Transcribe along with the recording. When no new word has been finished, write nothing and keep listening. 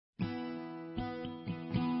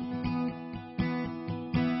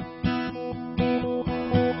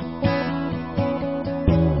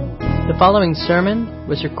following sermon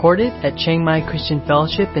was recorded at Chiang Mai Christian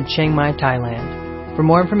Fellowship in Chiang Mai, Thailand. For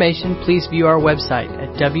more information, please view our website at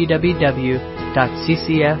www.ccfth.org.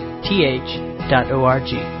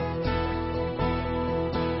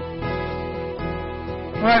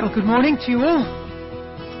 All right, well, good morning to you all.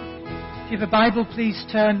 If you have a Bible, please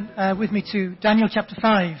turn with me to Daniel chapter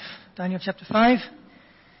 5. Daniel chapter 5. If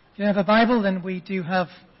you don't have a Bible, then we do have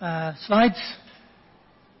slides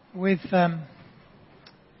with...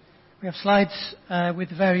 We have slides with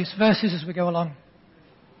various verses as we go along.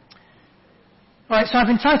 All right, so I've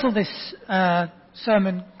entitled this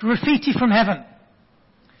sermon, Graffiti from Heaven,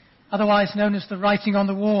 otherwise known as the writing on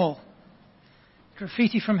the wall.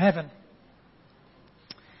 Graffiti from Heaven.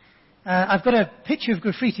 I've got a picture of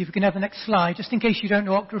graffiti, if we can have the next slide, just in case you don't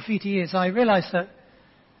know what graffiti is. I realise that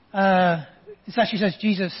this actually says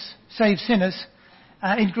Jesus saves sinners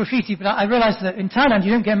in graffiti, but I realise that in Thailand you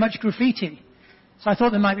don't get much graffiti. So I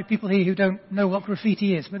thought there might be people here who don't know what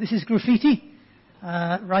graffiti is. But this is graffiti,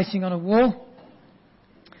 writing on a wall.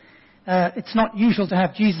 It's not usual to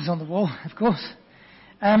have Jesus on the wall, of course.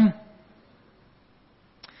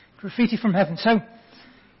 Graffiti from heaven. So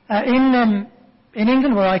in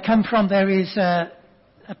England, where I come from, there is a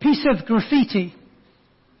piece of graffiti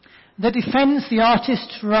that defends the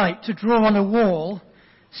artist's right to draw on a wall,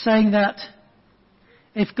 saying that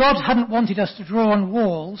if God hadn't wanted us to draw on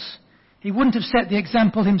walls, He wouldn't have set the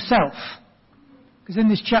example himself. Because in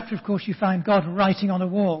this chapter, of course, you find God writing on a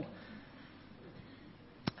wall.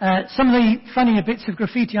 Some of the funnier bits of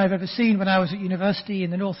graffiti I've ever seen when I was at university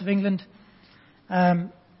in the north of England.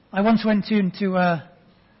 I once went into a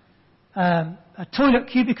toilet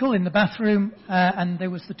cubicle in the bathroom, and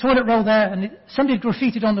there was the toilet roll there, and somebody had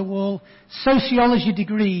graffitied on the wall, "Sociology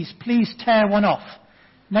degrees, please tear one off,"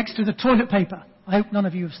 next to the toilet paper. I hope none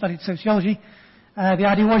of you have studied sociology. The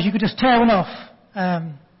idea was you could just tear one off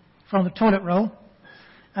from the toilet roll.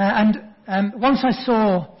 And once I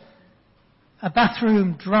saw a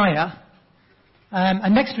bathroom dryer,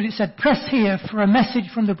 and next to it said, "Press here for a message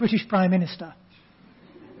from the British Prime Minister,"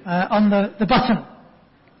 on the button.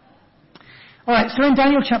 All right, so in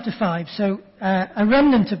Daniel chapter 5, so a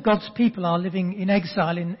remnant of God's people are living in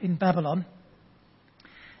exile in Babylon.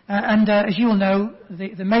 And as you all know,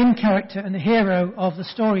 the main character and the hero of the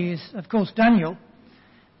story is, of course, Daniel.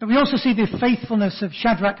 But we also see the faithfulness of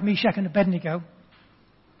Shadrach, Meshach, and Abednego.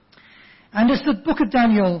 And as the book of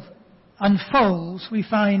Daniel unfolds, we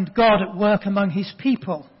find God at work among his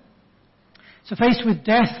people. So faced with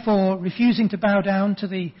death for refusing to bow down to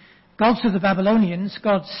the gods of the Babylonians,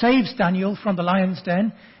 God saves Daniel from the lion's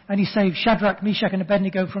den, and he saves Shadrach, Meshach, and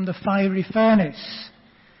Abednego from the fiery furnace.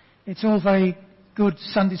 It's all very good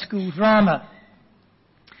Sunday school drama.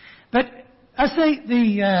 But as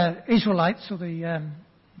the Israelites, or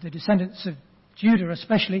the descendants of Judah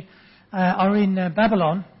especially, are in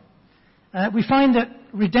Babylon, we find that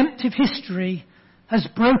redemptive history has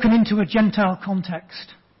broken into a Gentile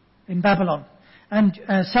context in Babylon. And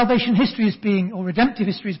salvation history is being, or redemptive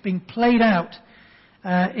history is being played out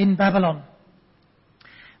in Babylon.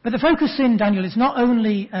 But the focus in Daniel is not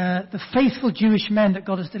only the faithful Jewish men that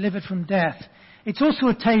God has delivered from death. It's also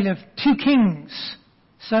a tale of two kings,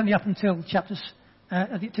 certainly up until to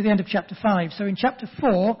the end of chapter 5. So in chapter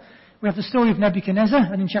 4, we have the story of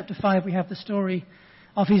Nebuchadnezzar, and in chapter 5 we have the story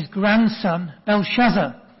of his grandson,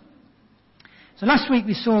 Belshazzar. So last week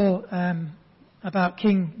we saw about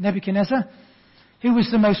King Nebuchadnezzar, who was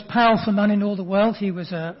the most powerful man in all the world. He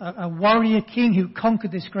was a warrior king who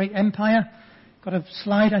conquered this great empire. Got a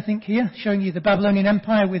slide, I think, here, showing you the Babylonian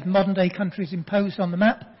Empire with modern-day countries imposed on the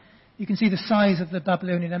map. You can see the size of the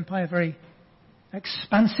Babylonian Empire, very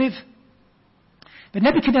expansive. But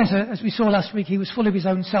Nebuchadnezzar, as we saw last week, he was full of his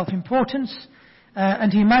own self-importance,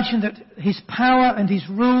 and he imagined that his power and his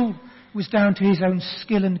rule was down to his own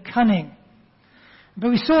skill and cunning. But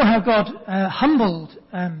we saw how God humbled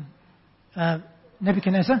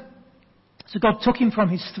Nebuchadnezzar. So God took him from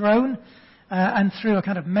his throne and through a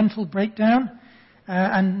kind of mental breakdown,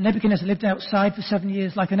 and Nebuchadnezzar lived outside for 7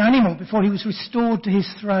 years like an animal before he was restored to his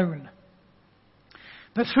throne.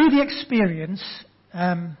 But through the experience,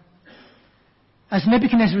 as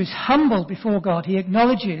Nebuchadnezzar is humbled before God, he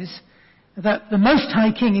acknowledges that the Most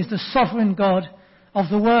High King is the sovereign God of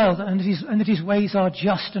the world, and that his ways are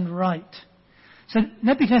just and right. So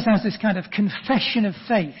Nebuchadnezzar has this kind of confession of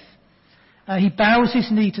faith. He bows his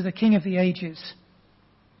knee to the King of the ages.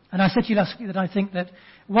 And I said to you last week that I think that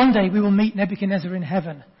one day we will meet Nebuchadnezzar in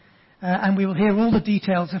heaven, and we will hear all the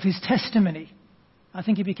details of his testimony. I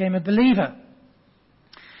think he became a believer.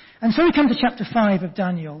 And so we come to chapter 5 of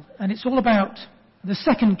Daniel, and it's all about the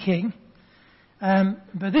second king,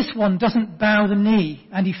 But this one doesn't bow the knee,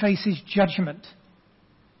 and he faces judgment.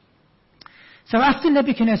 So after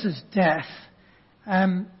Nebuchadnezzar's death,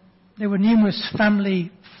 there were numerous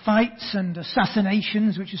family fights and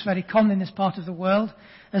assassinations, which is very common in this part of the world,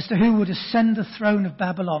 as to who would ascend the throne of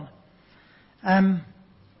Babylon. And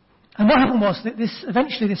what happened was that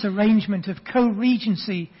eventually this arrangement of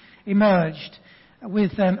co-regency emerged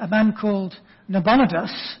with a man called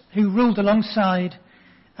Nabonidus, who ruled alongside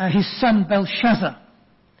his son Belshazzar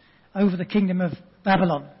over the kingdom of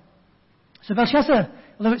Babylon. So Belshazzar,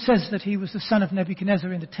 although it says that he was the son of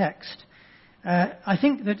Nebuchadnezzar in the text, I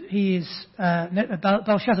think that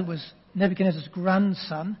Belshazzar was Nebuchadnezzar's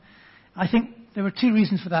grandson. I think there are two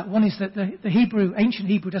reasons for that. One is that the ancient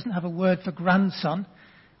Hebrew doesn't have a word for grandson,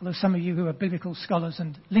 although some of you who are biblical scholars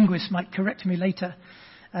and linguists might correct me later.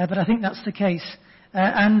 But I think that's the case.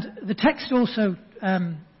 And the text also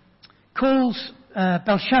calls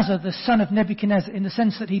Belshazzar the son of Nebuchadnezzar in the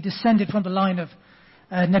sense that he descended from the line of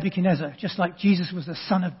Nebuchadnezzar, just like Jesus was the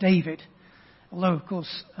son of David. Although, of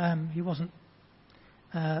course,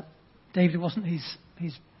 David wasn't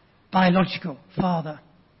his biological father.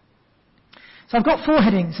 So I've got 4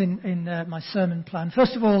 headings in my sermon plan.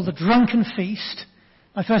 First of all, the drunken feast,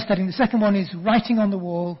 my first heading. The second one is writing on the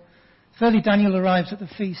wall. Thirdly, Daniel arrives at the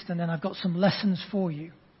feast, and then I've got some lessons for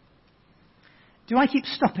you. Do I keep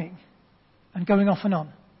stopping and going off and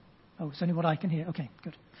on? Oh, it's only what I can hear. Okay,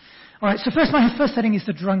 good. All right, so my first heading is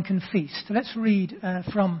the drunken feast. So let's read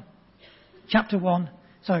from chapter 5,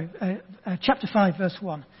 verse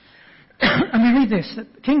 1. And we read this,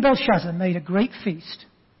 that King Belshazzar made a great feast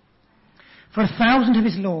for 1,000 of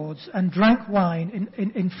his lords and drank wine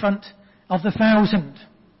in front of the 1,000.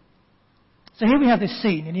 So here we have this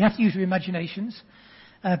scene, and you have to use your imaginations.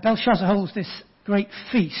 Belshazzar holds this great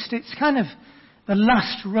feast. It's kind of the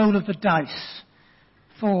last roll of the dice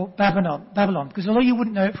for Babylon, because although you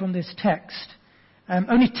wouldn't know it from this text,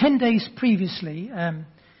 only 10 days previously,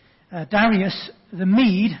 Darius the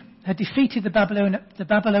Mede had defeated the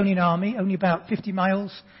Babylonian army only about 50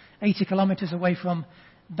 miles, 80 kilometers away from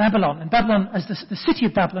Babylon. And Babylon, as the city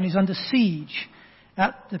of Babylon, is under siege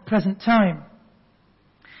at the present time.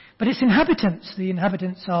 But its inhabitants, the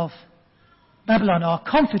inhabitants of Babylon, are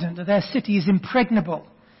confident that their city is impregnable.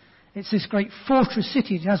 It's this great fortress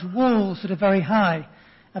city. It has walls that are very high,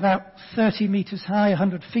 about 30 meters high,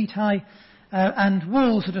 100 feet high, and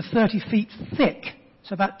walls that are 30 feet thick,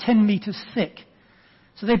 so about 10 meters thick.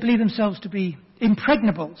 So they believe themselves to be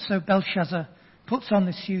impregnable. So Belshazzar puts on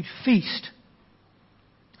this huge feast.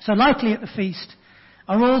 So likely at the feast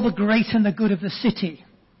are all the great and the good of the city.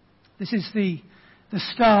 This is the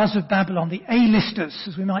stars of Babylon, the A-listers,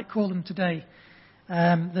 as we might call them today,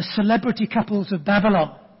 the celebrity couples of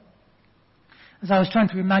Babylon. As I was trying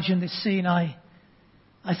to imagine this scene, I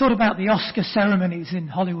thought about the Oscar ceremonies in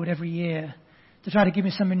Hollywood every year to try to give me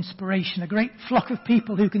some inspiration. A great flock of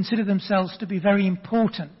people who consider themselves to be very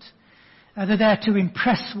important. They're there to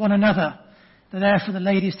impress one another. They're there for the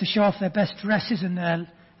ladies to show off their best dresses and their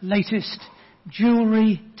latest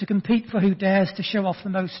jewellery, to compete for who dares to show off the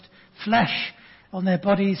most flesh on their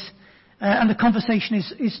bodies. And the conversation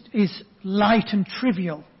is light and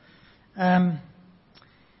trivial. The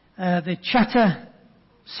chatter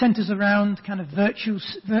centres around kind of virtual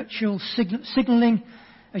signalling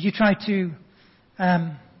as you try to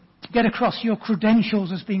get across your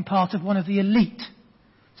credentials as being part of one of the elite.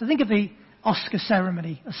 So think of the Oscar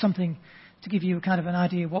ceremony as something to give you kind of an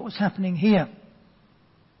idea of what was happening here.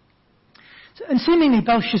 And seemingly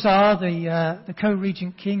Belshazzar, the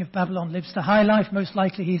co-regent king of Babylon, lives the high life. Most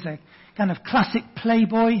likely he's a kind of classic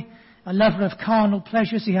playboy, a lover of carnal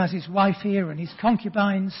pleasures. He has his wife here and his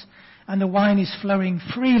concubines, and the wine is flowing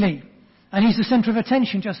freely. And he's the center of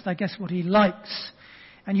attention, just, I guess, what he likes.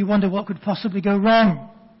 And you wonder what could possibly go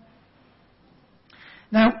wrong.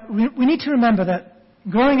 Now, we need to remember that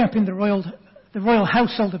growing up in the royal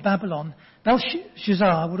household of Babylon,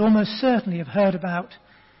 Belshazzar would almost certainly have heard about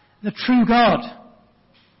the true God.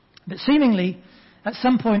 But seemingly, at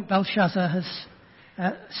some point, Belshazzar has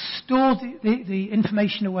stored the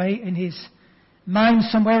information away in his mind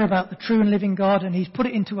somewhere about the true and living God, and he's put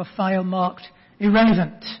it into a file marked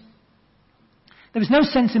irrelevant. There was no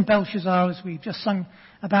sense in Belshazzar, as we've just sung,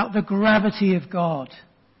 about the gravity of God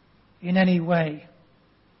in any way.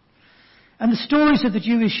 And the stories of the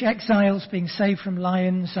Jewish exiles being saved from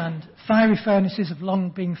lions and fiery furnaces have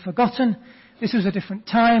long been forgotten. This was a different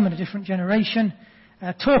time and a different generation.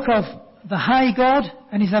 Talk of the high God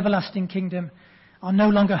and his everlasting kingdom are no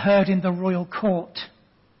longer heard in the royal court.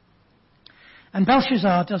 And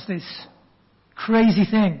Belshazzar does this crazy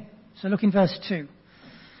thing. So look in verse 2.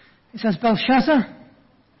 It says, Belshazzar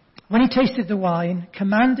when he tasted the wine,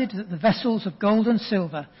 commanded that the vessels of gold and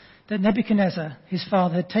silver that Nebuchadnezzar, his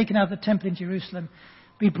father, had taken out of the temple in Jerusalem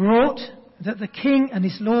be brought, that the king and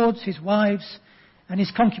his lords, his wives, and his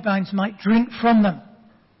concubines might drink from them.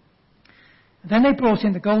 Then they brought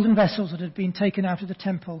in the golden vessels that had been taken out of the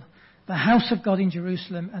temple, the house of God in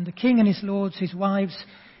Jerusalem, and the king and his lords, his wives,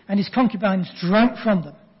 and his concubines drank from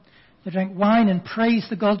them. They drank wine and praised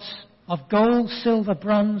the gods of gold, silver,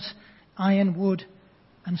 bronze, iron, wood,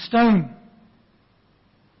 and stone.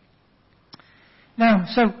 Now,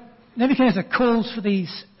 so Nebuchadnezzar calls for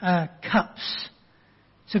these cups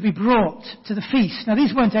to be brought to the feast. Now,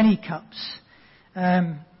 these weren't any cups.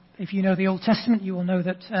 If you know the Old Testament, you will know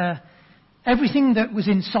that everything that was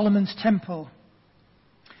in Solomon's temple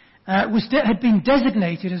had been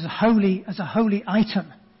designated as a holy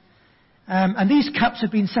item. And these cups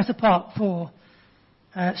had been set apart for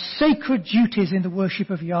sacred duties in the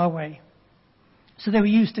worship of Yahweh. So they were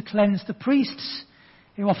used to cleanse the priests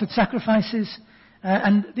who offered sacrifices.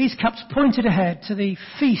 And these cups pointed ahead to the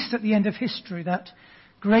feast at the end of history, that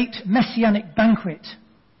great messianic banquet,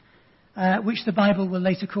 which the Bible will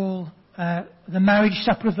later call the marriage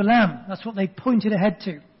supper of the Lamb. That's what they pointed ahead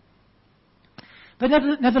to. But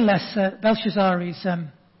nevertheless, Belshazzar is,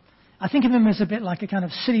 I think of him as a bit like a kind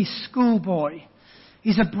of silly schoolboy.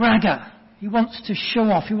 He's a bragger. He wants to show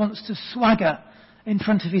off. He wants to swagger in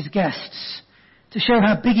front of his guests to show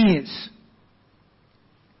how big he is.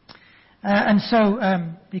 And so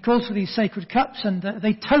he calls for these sacred cups, and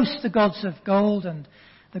they toast the gods of gold and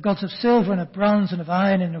the gods of silver and of bronze and of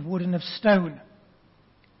iron and of wood and of stone.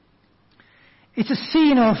 It's a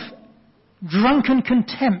scene of drunken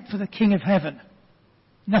contempt for the King of Heaven.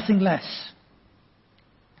 Nothing less.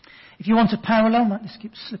 If you want a parallel, this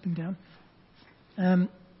keeps slipping down.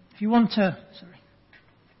 If you want a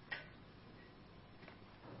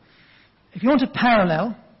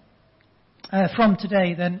parallel from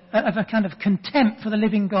today, then of a kind of contempt for the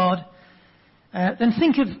living God, then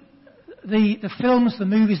think of the films, the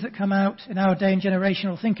movies that come out in our day and generation,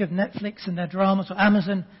 or think of Netflix and their dramas, or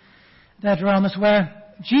Amazon, their dramas, where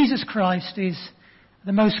Jesus Christ is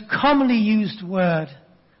the most commonly used word,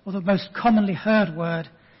 or the most commonly heard word,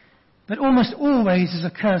 but almost always is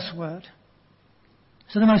a curse word.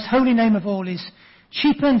 So the most holy name of all is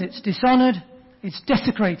cheapened, it's dishonored, it's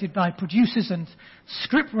desecrated by producers and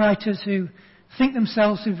script writers who think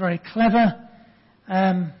themselves to be very clever,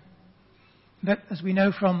 but as we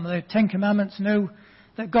know from the Ten Commandments, know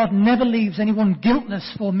that God never leaves anyone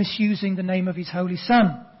guiltless for misusing the name of his Holy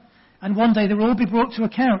Son. And one day they will all be brought to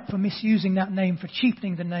account for misusing that name, for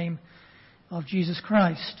cheapening the name of Jesus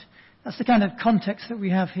Christ. That's the kind of context that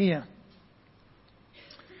we have here.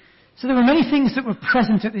 So there were many things that were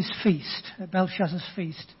present at this feast, at Belshazzar's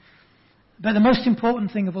feast. But the most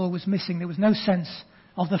important thing of all was missing. There was no sense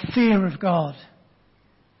of the fear of God.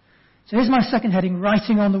 So here's my second heading,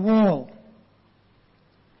 writing on the wall.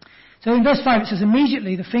 So in verse 5 it says,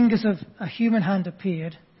 immediately the fingers of a human hand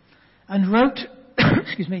appeared and wrote,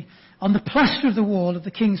 on the plaster of the wall of the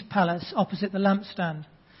king's palace opposite the lampstand.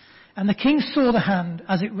 And the king saw the hand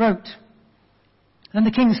as it wrote. Then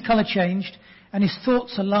the king's colour changed, and his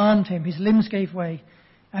thoughts alarmed him. His limbs gave way,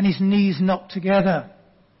 and his knees knocked together.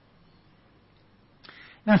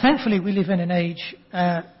 Now, thankfully, we live in an age,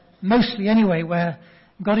 mostly anyway, where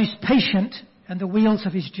God is patient and the wheels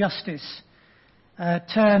of his justice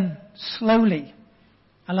turn slowly,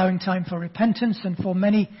 allowing time for repentance and for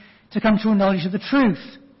many to come to a knowledge of the truth.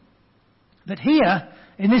 But here,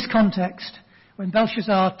 in this context, when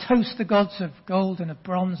Belshazzar toasts the gods of gold and of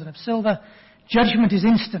bronze and of silver, judgment is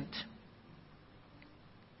instant.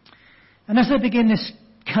 And as they begin this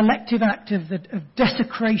collective act of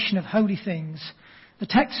desecration of holy things, the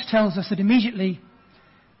text tells us that immediately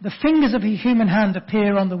the fingers of a human hand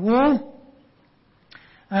appear on the wall,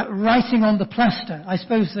 writing on the plaster.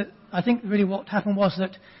 I think really what happened was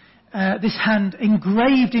that this hand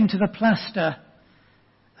engraved into the plaster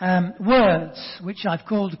words, which I've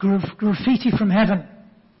called graffiti from heaven.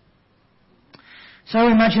 So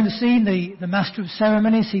imagine the scene, the master of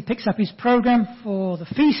ceremonies, he picks up his program for the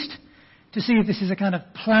feast to see if this is a kind of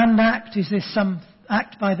planned act, is this some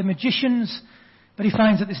act by the magicians, but he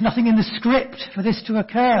finds that there's nothing in the script for this to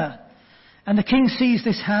occur. And the king sees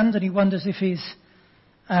this hand and he wonders if his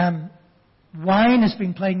wine has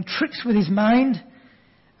been playing tricks with his mind.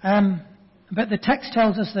 But the text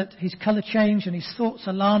tells us that his colour changed and his thoughts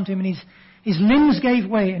alarmed him and his limbs gave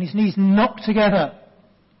way and his knees knocked together.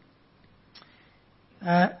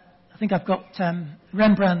 I think I've got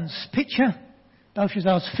Rembrandt's picture,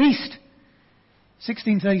 Belshazzar's Feast,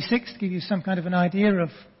 1636, to give you some kind of an idea of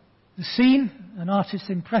the scene, an artist's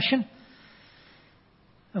impression.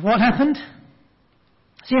 of what happened.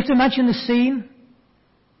 So you have to imagine the scene.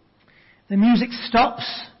 The music stops,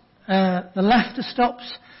 the laughter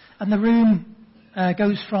stops, and the room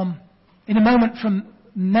goes in a moment, from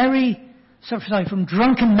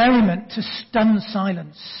drunken merriment to stunned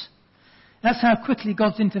silence. That's how quickly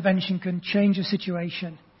God's intervention can change a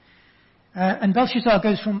situation. And Belshazzar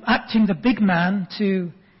goes from acting the big man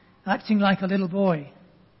to acting like a little boy.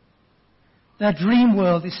 Their dream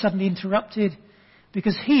world is suddenly interrupted,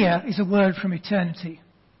 because here is a word from eternity.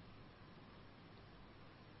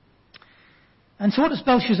 And so what does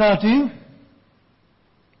Belshazzar do?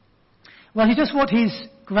 Well, he does what his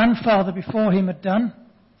grandfather before him had done.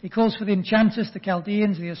 He calls for the enchanters, the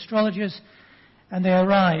Chaldeans, the astrologers, and they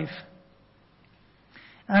arrive.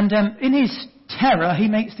 And in his terror, he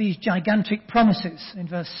makes these gigantic promises. In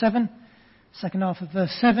verse 7, second half of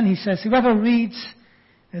verse 7, he says, "Whoever reads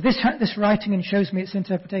this writing and shows me its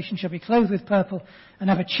interpretation shall be clothed with purple and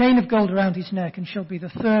have a chain of gold around his neck and shall be the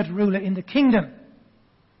third ruler in the kingdom."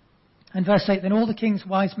 And verse 8, "Then all the king's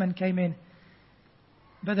wise men came in,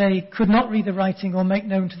 but they could not read the writing or make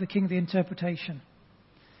known to the king the interpretation.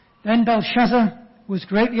 Then Belshazzar was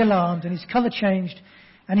greatly alarmed, and his colour changed,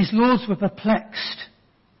 and his lords were perplexed.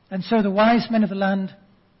 And so the wise men of the land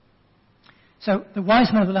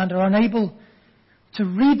are unable to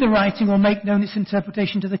read the writing or make known its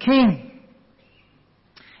interpretation to the king."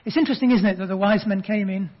 It's interesting, isn't it, that the wise men came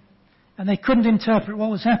in and they couldn't interpret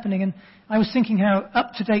what was happening. And I was thinking how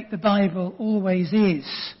up-to-date the Bible always is.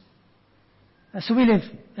 So we live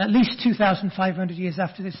at least 2,500 years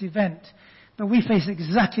after this event, but we face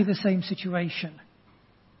exactly the same situation.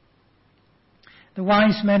 The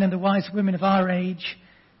wise men and the wise women of our age,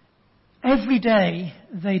 every day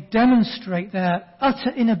they demonstrate their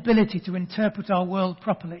utter inability to interpret our world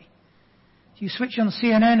properly. You switch on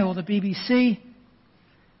CNN or the BBC,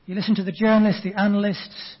 you listen to the journalists, the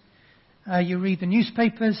analysts, you read the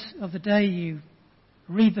newspapers of the day, you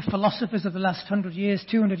read the philosophers of the last 100 years,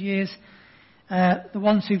 200 years, the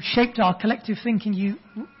ones who've shaped our collective thinking.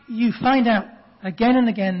 You find out again and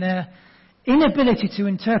again their inability to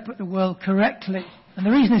interpret the world correctly. And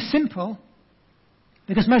the reason is simple,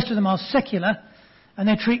 because most of them are secular, and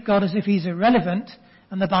they treat God as if he's irrelevant,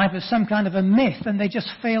 and the Bible is some kind of a myth, and they just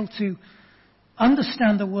fail to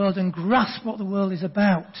understand the world and grasp what the world is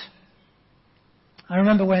about. I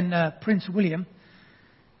remember when Prince William,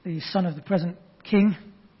 the son of the present king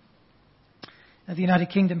of the United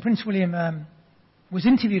Kingdom, Prince William was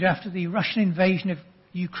interviewed after the Russian invasion of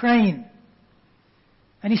Ukraine.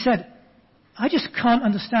 And he said, "I just can't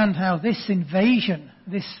understand how this invasion,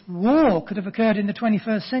 this war, could have occurred in the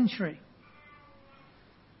 21st century.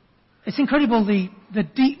 It's incredible the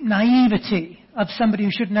deep naivety of somebody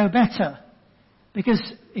who should know better. Because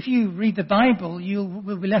if you read the Bible, you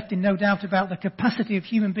will be left in no doubt about the capacity of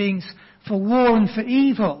human beings for war and for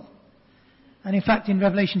evil. And in fact, in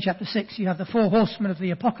Revelation chapter 6, you have the four horsemen of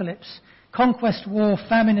the apocalypse: conquest, war,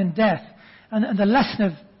 famine, and death. And the lesson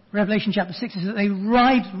of Revelation chapter 6 is that they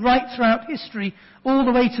ride right throughout history all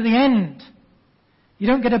the way to the end. You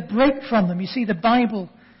don't get a break from them. You see, the Bible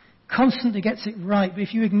constantly gets it right. But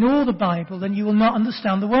if you ignore the Bible, then you will not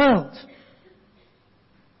understand the world.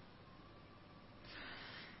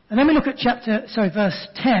 And then we look at verse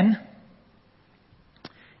 10,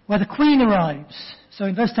 where the queen arrives. So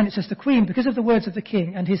in verse 10 it says, "The queen, because of the words of the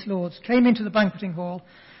king and his lords, came into the banqueting hall,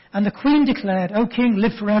 and the queen declared, 'O king,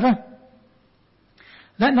 live forever.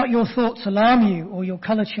 Let not your thoughts alarm you or your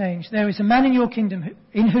colour change. There is a man in your kingdom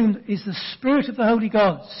in whom is the spirit of the holy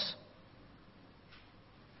gods.'"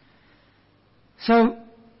 So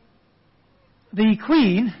the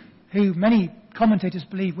queen, who many commentators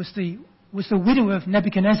believe was the widow of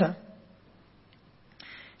Nebuchadnezzar,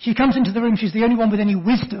 she comes into the room. She's the only one with any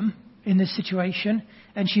wisdom in this situation,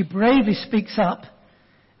 and she bravely speaks up,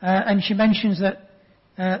 and she mentions that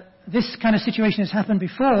this kind of situation has happened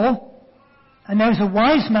before, and there is a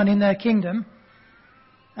wise man in their kingdom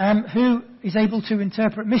who is able to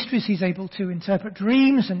interpret mysteries. He's able to interpret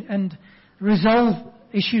dreams and resolve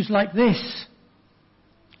issues like this.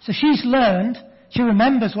 So she's learned, she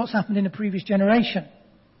remembers what's happened in a previous generation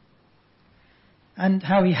and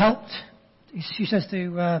how he helped. She says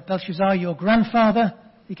to Belshazzar, "Your grandfather,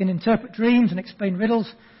 he can interpret dreams and explain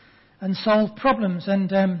riddles and solve problems."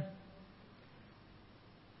 And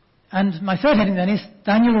my third heading then is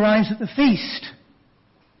Daniel arrives at the feast.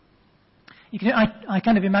 I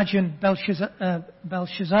kind of imagine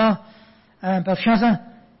Belshazzar.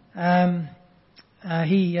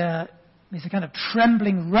 He's a kind of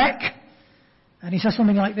trembling wreck, and he says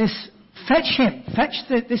something like this: "Fetch him,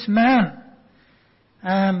 this man."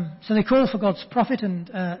 So they call for God's prophet and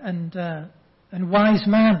and wise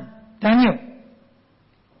man, Daniel.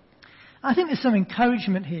 I think there's some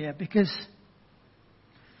encouragement here because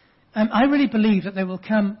I really believe that there will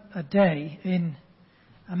come a day in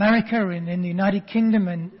America and in the United Kingdom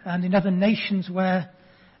and in other nations where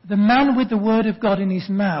the man with the word of God in his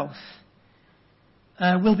mouth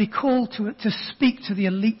will be called to speak to the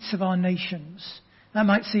elites of our nations. That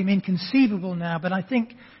might seem inconceivable now, but I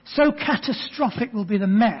think so catastrophic will be the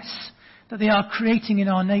mess that they are creating in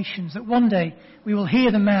our nations that one day we will hear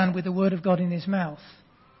the man with the word of God in his mouth.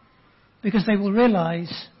 Because they will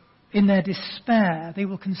realize in their despair, they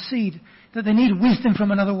will concede that they need wisdom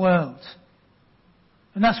from another world.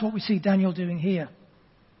 And that's what we see Daniel doing here.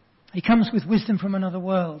 He comes with wisdom from another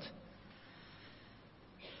world.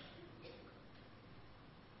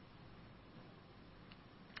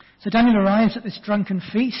 So Daniel arrives at this drunken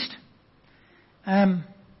feast. And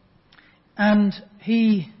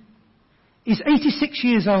he is 86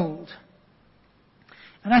 years old.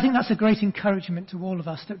 And I think that's a great encouragement to all of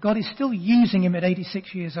us, that God is still using him at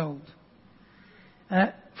 86 years old.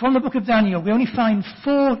 From the book of Daniel, we only find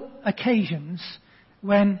 4 occasions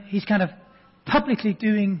when he's kind of publicly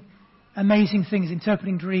doing amazing things,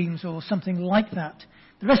 interpreting dreams or something like that.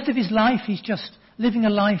 The rest of his life, he's just living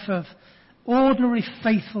a life of ordinary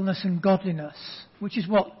faithfulness and godliness, which is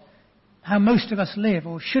how most of us live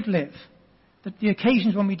or should live. That the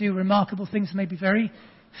occasions when we do remarkable things may be very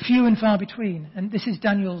few and far between. And this is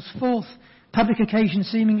Daniel's 4th public occasion,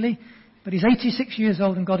 seemingly. But he's 86 years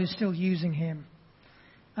old and God is still using him.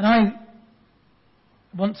 And I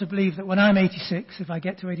want to believe that when I'm 86, if I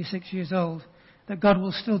get to 86 years old, that God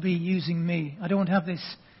will still be using me. I don't want to have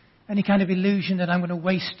any kind of illusion that I'm going to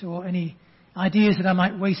waste, or any ideas that I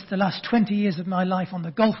might waste the last 20 years of my life on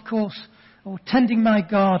the golf course or tending my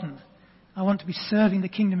garden. I want to be serving the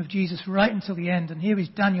kingdom of Jesus right until the end. And here is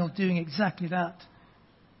Daniel doing exactly that.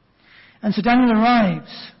 And so Daniel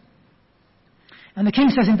arrives. And the king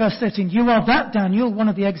says in verse 13, "You are that Daniel, one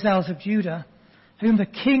of the exiles of Judah, whom the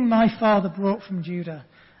king my father brought from Judah.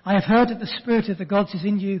 I have heard that the spirit of the gods is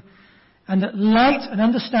in you, and that light and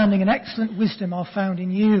understanding and excellent wisdom are found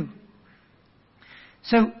in you."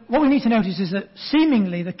 So what we need to notice is that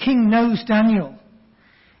seemingly the king knows Daniel.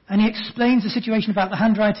 And he explains the situation about the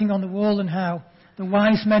handwriting on the wall and how the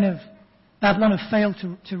wise men of Babylon have failed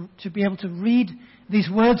to be able to read these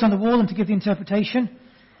words on the wall and to give the interpretation.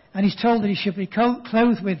 And he's told that he should be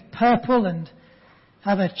clothed with purple and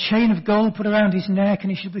have a chain of gold put around his neck,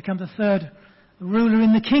 and he should become the 3rd ruler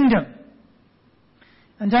in the kingdom.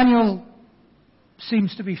 And Daniel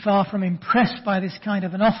seems to be far from impressed by this kind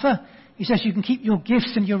of an offer. He says you can keep your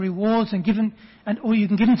gifts and your rewards or you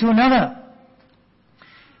can give them to another.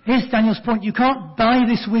 Here's Daniel's point: you can't buy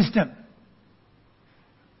this wisdom.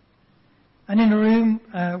 And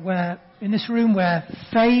in this room where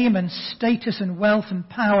fame and status and wealth and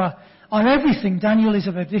power are everything, Daniel is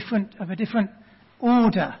of a different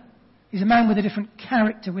order. He's a man with a different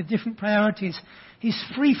character, with different priorities. He's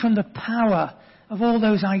free from the power of all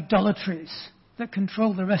those idolatries that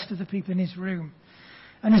control the rest of the people in his room.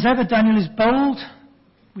 And as ever, Daniel is bold.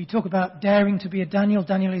 We talk about daring to be a Daniel.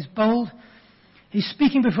 Daniel is bold. He's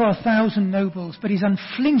speaking before 1,000 nobles, but he's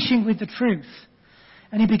unflinching with the truth.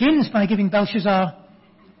 And he begins by giving Belshazzar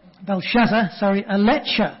a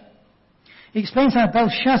lecture. He explains how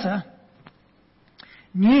Belshazzar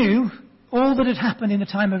knew all that had happened in the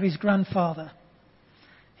time of his grandfather.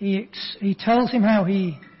 He tells him how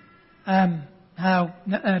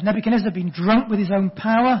Nebuchadnezzar had been drunk with his own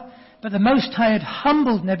power, but the Most High had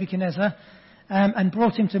humbled Nebuchadnezzar and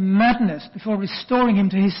brought him to madness before restoring him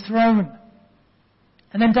to his throne.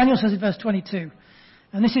 And then Daniel says in verse 22,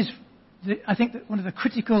 and this is, I think, one of the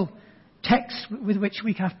critical texts with which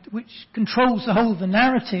which controls the whole of the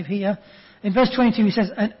narrative here. In verse 22 he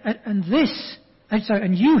says, and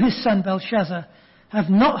you, his son Belshazzar, have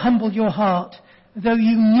not humbled your heart, though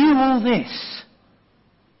you knew all this,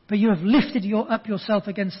 but you have lifted up yourself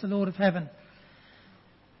against the Lord of heaven.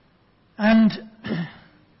 And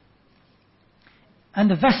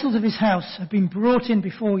the vessels of his house have been brought in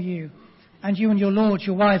before you, and you and your lords,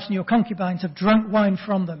 your wives and your concubines have drunk wine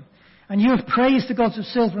from them. And you have praised the gods of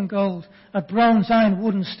silver and gold, of bronze, iron,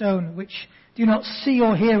 wood and stone, which do not see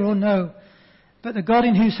or hear or know, but the God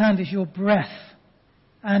in whose hand is your breath,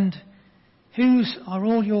 and whose are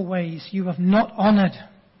all your ways, you have not honoured.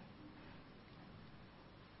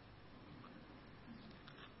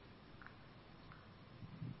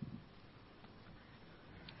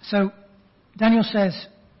 So Daniel says,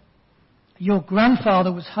 your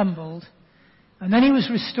grandfather was humbled, and then he was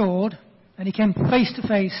restored, and he came face to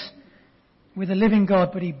face with the living God,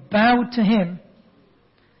 but he bowed to him.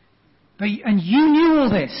 And you knew all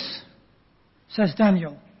this. says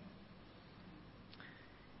Daniel.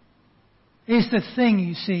 Here's the thing,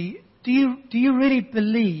 you see. Do you really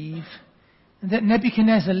believe that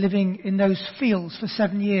Nebuchadnezzar living in those fields for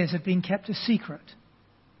 7 years had been kept a secret?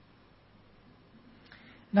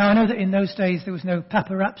 Now, I know that in those days there was no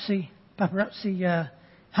paparazzi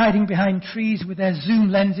hiding behind trees with their zoom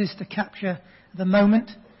lenses to capture the moment.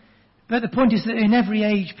 But the point is that in every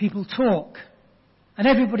age people talk. And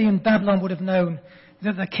everybody in Babylon would have known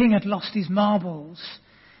that the king had lost his marbles.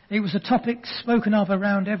 It was a topic spoken of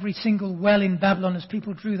around every single well in Babylon as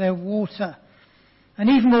people drew their water. And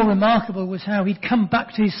even more remarkable was how he'd come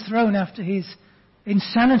back to his throne after his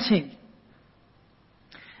insanity.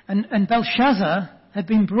 And Belshazzar had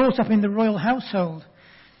been brought up in the royal household.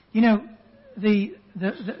 You know, the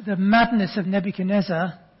madness of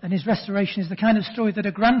Nebuchadnezzar and his restoration is the kind of story that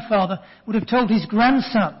a grandfather would have told his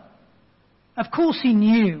grandson. Of course he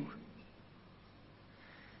knew.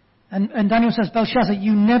 And Daniel says, Belshazzar,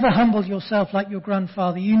 you never humbled yourself like your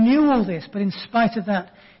grandfather. You knew all this, but in spite of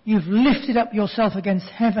that, you've lifted up yourself against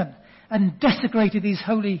heaven and desecrated these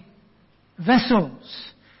holy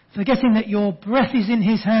vessels, forgetting that your breath is in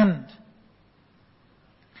his hand.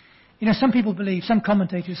 You know, some people believe, some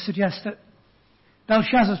commentators suggest that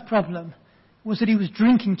Belshazzar's problem was that he was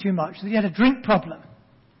drinking too much, that he had a drink problem.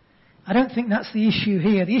 I don't think that's the issue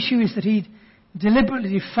here. The issue is that he'd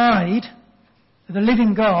deliberately defied the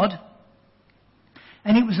living God,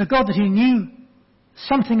 and it was a God that he knew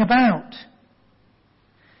something about.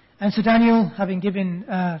 And so Daniel, having given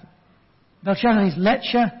Belshazzar his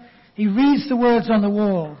lecture, he reads the words on the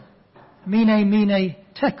wall, Mene, Mene,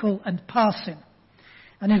 Tekel, and Parsin.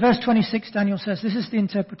 And in verse 26, Daniel says, this is the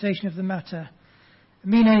interpretation of the matter.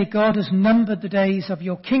 Mene, God has numbered the days of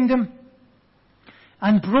your kingdom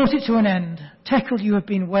and brought it to an end. Tekel, you have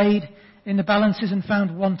been weighed in the balances and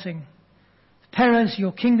found wanting. Perez,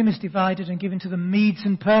 your kingdom is divided and given to the Medes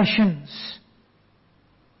and Persians.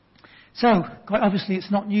 So, quite obviously, it's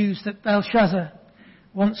not news that Belshazzar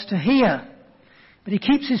wants to hear. But he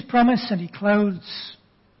keeps his promise and he clothes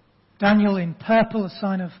Daniel in purple, a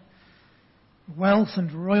sign of wealth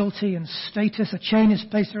and royalty and status. A chain is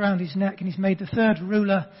placed around his neck, and he's made the third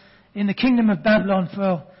ruler in the kingdom of Babylon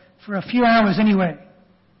for a few hours anyway.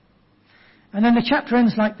 And then the chapter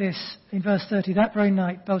ends like this in verse 30. That very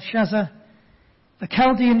night, Belshazzar, the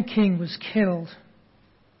Chaldean king, was killed,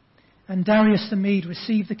 and Darius the Mede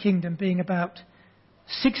received the kingdom, being about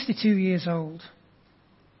 62 years old.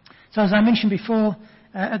 So as I mentioned before,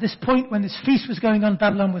 at this point when this feast was going on,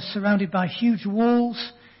 Babylon was surrounded by huge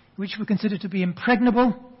walls, which were considered to be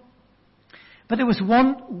impregnable. But there was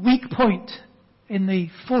one weak point in the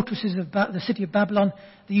fortresses of the city of Babylon.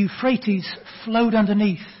 The Euphrates flowed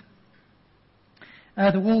underneath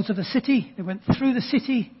the walls of the city. They went through the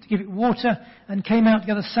city to give it water and came out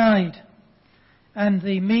the other side. And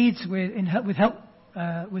the Medes, with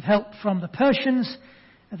help from the Persians,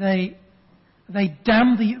 they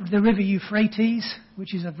dammed the river Euphrates,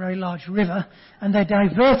 which is a very large river, and they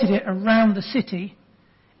diverted it around the city.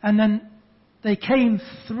 And then they came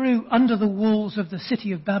through under the walls of the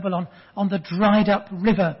city of Babylon on the dried up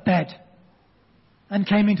river bed and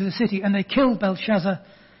came into the city. And they killed Belshazzar.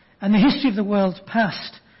 And the history of the world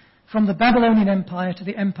passed from the Babylonian Empire to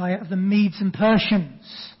the empire of the Medes and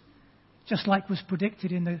Persians, just like was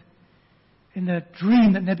predicted in the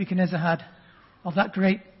dream that Nebuchadnezzar had of that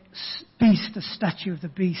great beast, the statue of the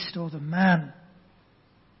beast or the man.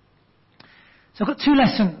 So I've got two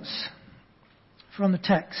lessons from the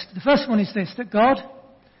text. The first one is this, that God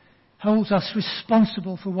holds us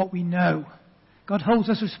responsible for what we know. God holds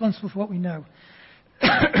us responsible for what we know.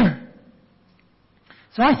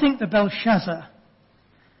 So I think that Belshazzar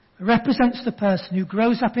represents the person who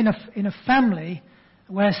grows up in a family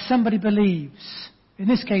where somebody believes. In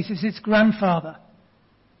this case, it's its grandfather.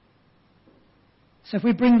 So if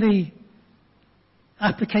we bring the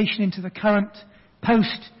application into the current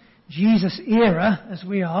post-Jesus era, as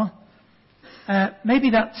we are, maybe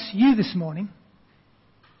that's you this morning.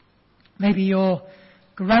 Maybe your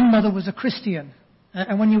grandmother was a Christian,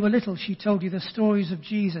 and when you were little, she told you the stories of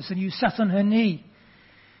Jesus, and you sat on her knee,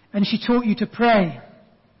 and she taught you to pray.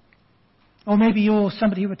 Or maybe you're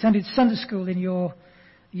somebody who attended Sunday school in your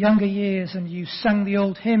younger years, and you sang the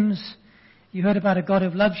old hymns. You heard about a God who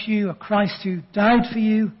loves you, a Christ who died for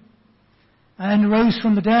you, and rose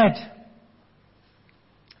from the dead.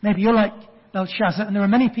 Maybe you're like Belshazzar, and there are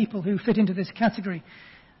many people who fit into this category.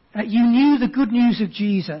 You knew the good news of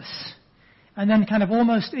Jesus, and then kind of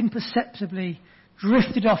almost imperceptibly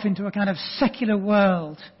drifted off into a kind of secular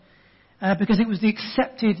world because it was the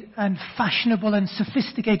accepted and fashionable and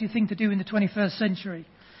sophisticated thing to do in the 21st century.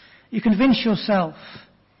 You convince yourself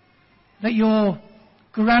that your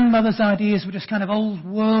grandmother's ideas were just kind of old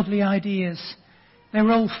worldly ideas. They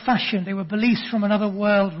were old-fashioned. They were beliefs from another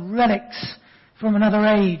world, relics from another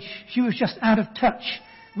age. She was just out of touch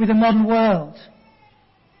with the modern world.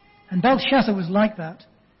 And Belshazzar was like that.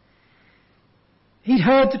 He'd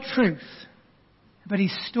heard the truth, but he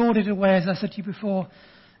stored it away, as I said to you before,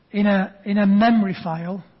 in a memory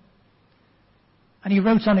file, and he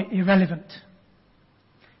wrote on it irrelevant.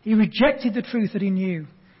 He rejected the truth that he knew,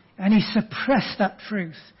 and he suppressed that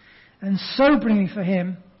truth. And soberingly for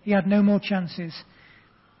him, he had no more chances.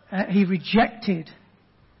 He rejected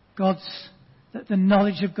the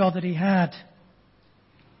knowledge of God that he had.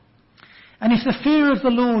 And if the fear of the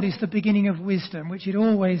Lord is the beginning of wisdom, which it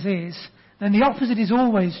always is, then the opposite is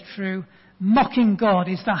always true. Mocking God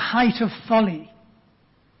is the height of folly.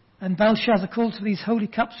 And Belshazzar calls for these holy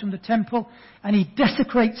cups from the temple, and he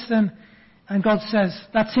desecrates them, and God says,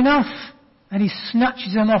 that's enough. And he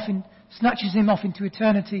snatches him off into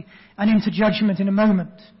eternity and into judgment in a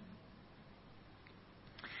moment.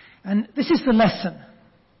 And this is the lesson.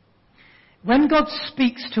 When God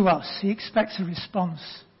speaks to us, he expects a response.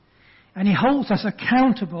 And he holds us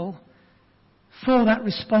accountable for that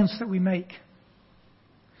response that we make.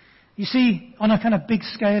 You see, on a kind of big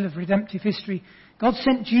scale of redemptive history, God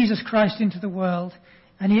sent Jesus Christ into the world,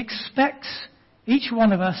 and he expects each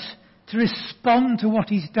one of us to respond to what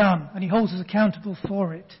he's done, and he holds us accountable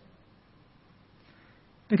for it.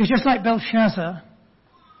 Because just like Belshazzar,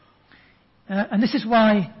 and this is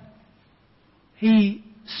why he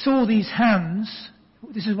saw these hands,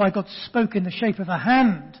 this is why God spoke in the shape of a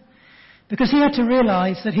hand, because he had to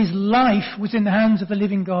realize that his life was in the hands of the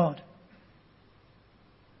living God.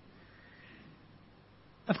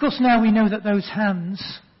 Of course, now we know that those hands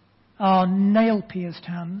are nail-pierced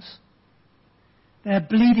hands. They're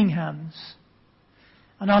bleeding hands.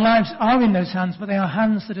 And our lives are in those hands, but they are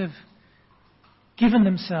hands that have given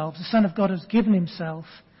themselves. The Son of God has given himself.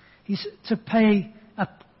 He's to pay a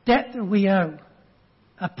debt that we owe,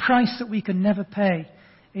 a price that we can never pay,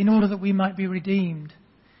 in order that we might be redeemed.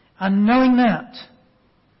 And knowing that,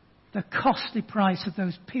 the costly price of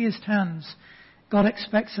those pierced hands, God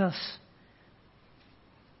expects us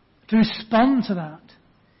to respond to that.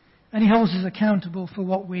 And he holds us accountable for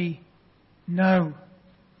what we know.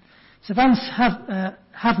 So Vance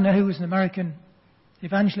Havner, who was an American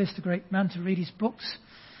evangelist, a great man to read his books,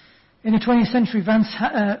 in the 20th century, Vance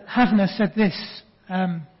Havner said this,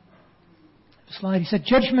 slide, he said,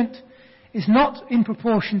 judgment is not in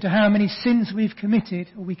proportion to how many sins we've committed,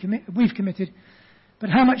 but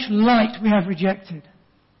how much light we have rejected.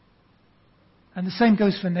 And the same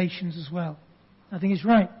goes for nations as well. I think he's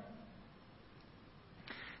right.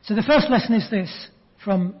 So the first lesson is this,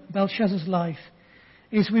 from Belshazzar's life,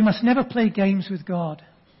 is we must never play games with God.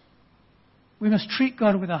 We must treat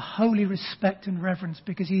God with a holy respect and reverence,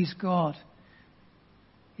 because he's God.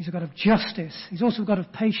 He's a God of justice. He's also a God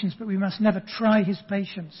of patience, but we must never try his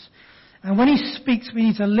patience. And when he speaks, we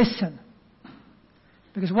need to listen.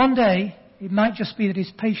 Because one day, it might just be that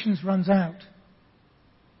his patience runs out.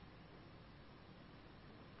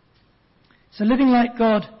 So living like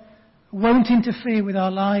God won't interfere with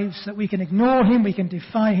our lives, that we can ignore him, we can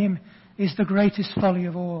defy him, is the greatest folly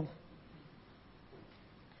of all.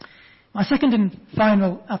 My second and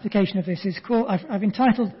final application of this is I've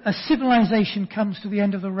entitled, A Civilization Comes to the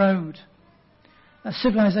End of the Road. A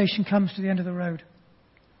civilization comes to the end of the road.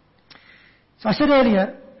 So I said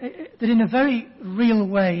earlier that in a very real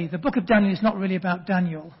way, the book of Daniel is not really about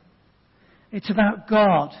Daniel. It's about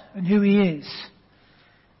God and who he is.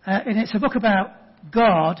 And it's a book about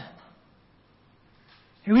God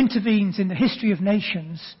who intervenes in the history of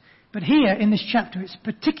nations. But here in this chapter, it's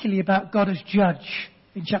particularly about God as judge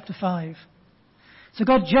in chapter 5. So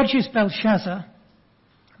God judges Belshazzar,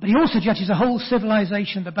 but he also judges a whole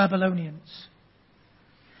civilization, the Babylonians.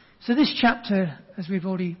 So this chapter, as we've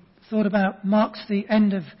already thought about, marks the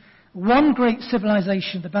end of one great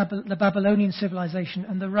civilization, the Babylonian civilization,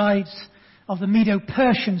 and the rise of the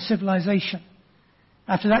Medo-Persian civilization.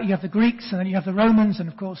 After that you have the Greeks, and then you have the Romans, and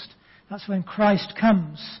of course that's when Christ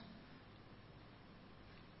comes.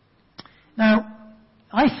 Now,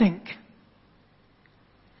 I think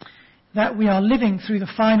that we are living through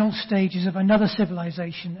the final stages of another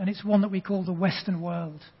civilization, and it's one that we call the Western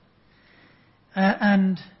world.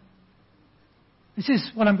 And this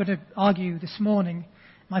is what I'm going to argue this morning.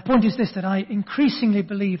 My point is this, that I increasingly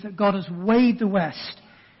believe that God has weighed the West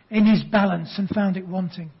in his balance and found it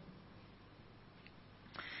wanting.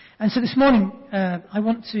 And so this morning, I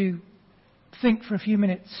want to think for a few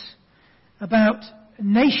minutes about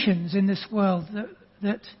nations in this world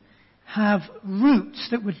that have roots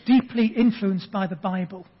that were deeply influenced by the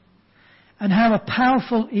Bible. and how a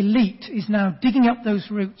powerful elite is now digging up those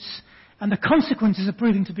roots, and the consequences are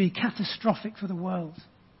proving to be catastrophic for the world.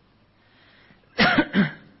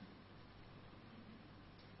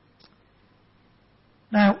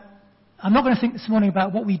 Now, I'm not going to think this morning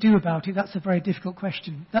about what we do about it. That's a very difficult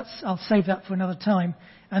question. I'll save that for another time,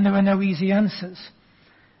 and there are no easy answers.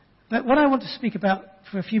 But what I want to speak about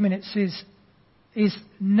for a few minutes is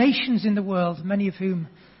nations in the world, many of whom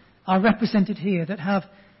are represented here, that have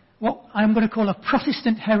what I'm going to call a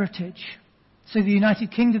Protestant heritage. So the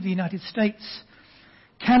United Kingdom, the United States,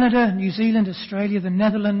 Canada, New Zealand, Australia, the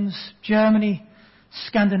Netherlands, Germany,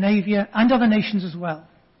 Scandinavia, and other nations as well.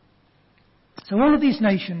 So all of these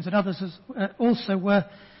nations and others also were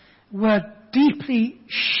deeply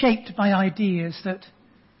shaped by ideas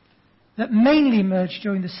that mainly emerged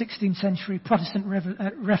during the 16th century Protestant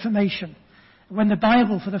Reformation, when the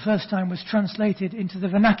Bible for the first time was translated into the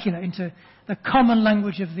vernacular, into the common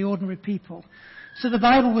language of the ordinary people. So the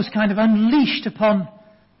Bible was kind of unleashed upon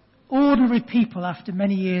ordinary people after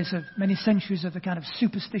many centuries of the kind of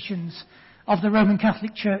superstitions of the Roman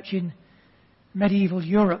Catholic Church in medieval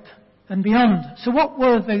Europe and beyond. So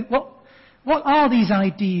what are these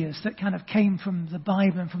ideas that kind of came from the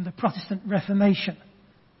Bible and from the Protestant Reformation?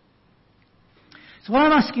 So what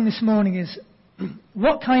I'm asking this morning is,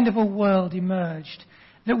 what kind of a world emerged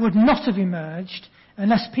that would not have emerged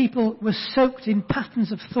unless people were soaked in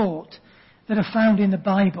patterns of thought that are found in the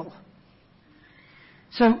Bible?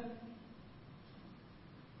 So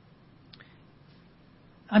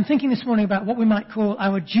I'm thinking this morning about what we might call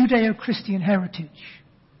our Judeo-Christian heritage.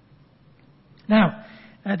 Now,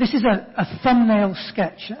 this is a thumbnail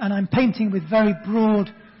sketch, and I'm painting with very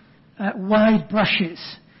broad, wide brushes,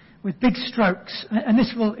 with big strokes, and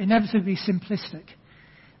this will inevitably be simplistic.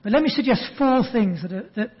 But let me suggest 4 things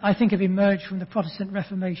that I think have emerged from the Protestant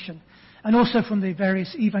Reformation, and also from the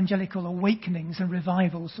various evangelical awakenings and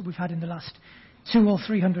revivals that we've had in the last 200 or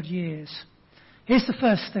 300 years. Here's the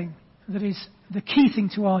first thing that is the key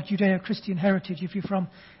thing to our Judeo-Christian heritage if you're from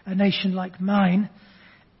a nation like mine.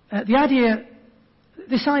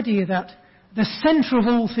 This idea that the centre of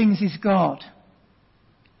all things is God.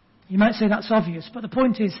 You might say that's obvious, but the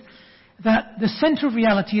point is that the centre of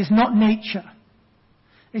reality is not nature.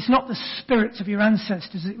 It's not the spirits of your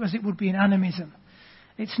ancestors as it would be in animism.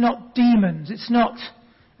 It's not demons. It's not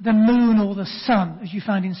the moon or the sun, as you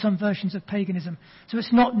find in some versions of paganism. So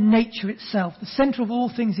it's not nature itself. The centre of all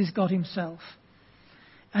things is God himself.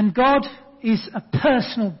 And God is a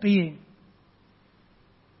personal being.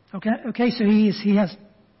 Okay, so he has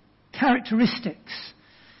characteristics.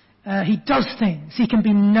 He does things. He can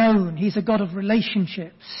be known. He's a God of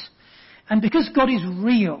relationships. And because God is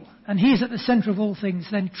real and he is at the centre of all things,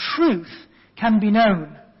 then truth can be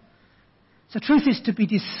known. So truth is to be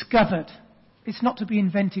discovered. It's not to be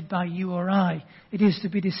invented by you or I. It is to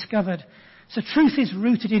be discovered. So truth is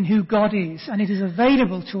rooted in who God is, and it is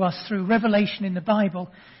available to us through revelation in the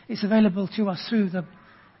Bible. It's available to us through the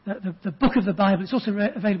book of the Bible. It's also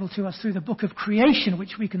available to us through the book of creation,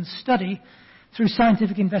 which we can study through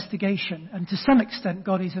scientific investigation. And to some extent,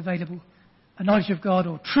 God is available. A knowledge of God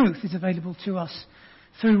or truth is available to us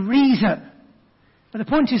through reason. But the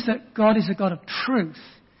point is that God is a God of truth,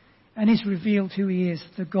 and is revealed who he is,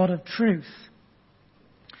 the God of truth.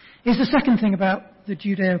 Here's the second thing about the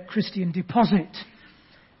Judeo-Christian deposit,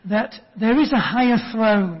 that there is a higher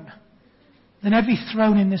throne than every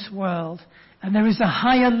throne in this world, and there is a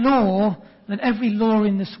higher law than every law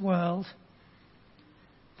in this world,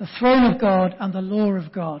 the throne of God and the law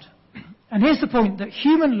of God. And here's the point, that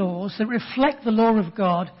human laws that reflect the law of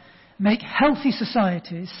God make healthy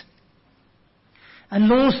societies, and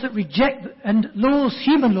human laws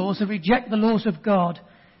that reject the laws of God,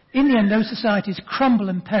 in the end those societies crumble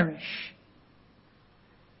and perish.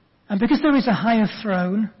 And because there is a higher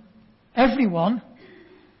throne, everyone,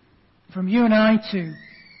 from you and I to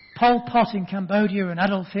Pol Pot in Cambodia and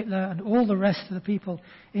Adolf Hitler and all the rest of the people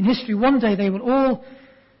in history, one day they will all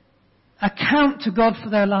account to God for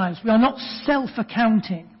their lives. We are not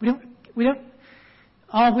self-accounting. We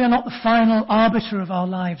are not the final arbiter of our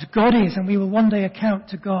lives. God is, and we will one day account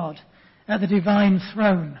to God at the divine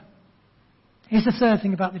throne. Here's the third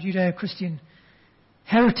thing about the Judeo-Christian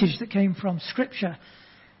heritage that came from Scripture.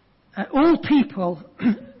 All people,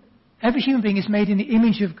 every human being is made in the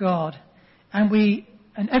image of God,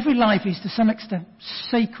 and every life is to some extent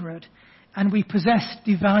sacred, and we possess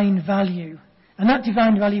divine value. And that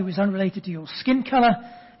divine value is unrelated to your skin colour,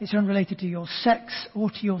 it's unrelated to your sex or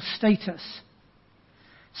to your status.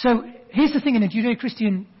 So here's the thing in a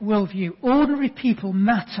Judeo-Christian worldview, ordinary people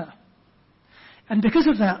matter. And because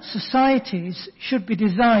of that, societies should be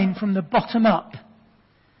designed from the bottom up.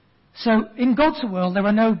 So in God's world, there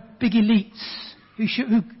are no big elites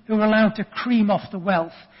who are allowed to cream off the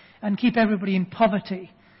wealth and keep everybody in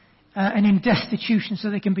poverty and in destitution so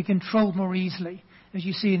they can be controlled more easily, as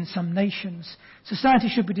you see in some nations. Society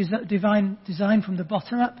should be designed from the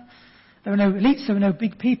bottom up. There are no elites, there are no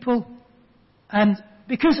big people. And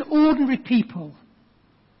because ordinary people,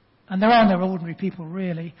 and there are no ordinary people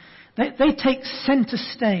really, they take center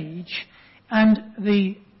stage, and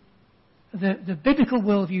the biblical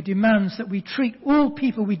worldview demands that we treat all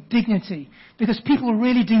people with dignity, because people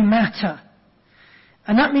really do matter.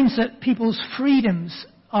 And that means that people's freedoms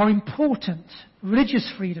are important. Religious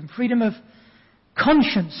freedom, freedom of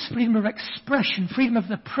conscience, freedom of expression, freedom of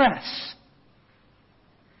the press.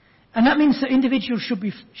 And that means that individuals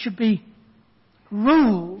should be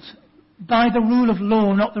ruled by the rule of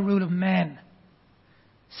law, not the rule of men.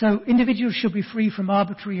 So individuals should be free from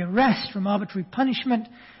arbitrary arrest, from arbitrary punishment,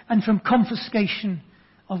 and from confiscation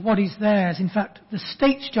of what is theirs. In fact, the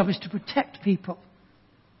state's job is to protect people.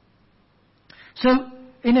 So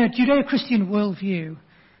in a Judeo-Christian worldview,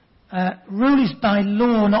 rule is by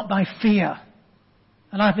law, not by fear.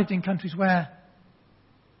 And I've lived in countries where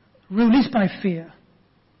rule is by fear.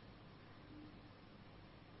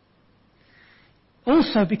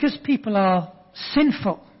 Also, because people are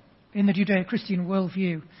sinful in the Judeo-Christian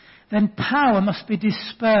worldview, then power must be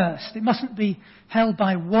dispersed. It mustn't be held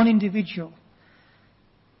by one individual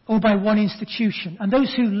or by one institution. And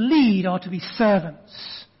those who lead are to be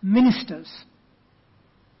servants, ministers.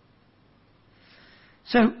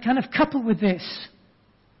 So, kind of coupled with this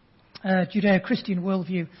Judeo-Christian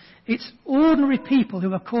worldview, it's ordinary people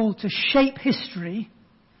who are called to shape history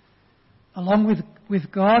along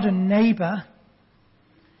with God and neighbour.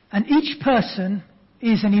 And each person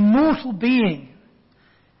is an immortal being.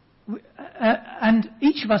 And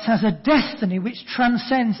each of us has a destiny which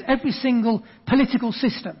transcends every single political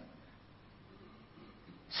system.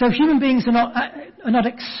 So human beings are not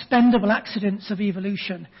expendable accidents of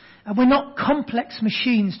evolution. And we're not complex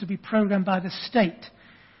machines to be programmed by the state,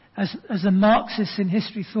 as the Marxists in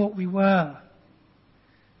history thought we were.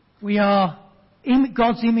 We are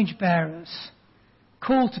God's image bearers,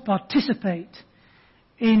 called to participate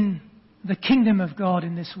in the kingdom of God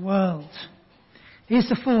in this world. Here's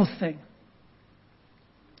the fourth thing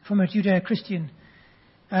from a Judeo-Christian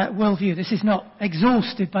worldview. This is not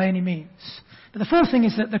exhaustive by any means. But the fourth thing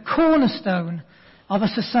is that the cornerstone of a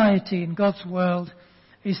society in God's world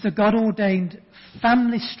is the God-ordained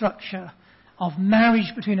family structure of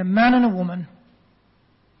marriage between a man and a woman.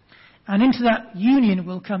 And into that union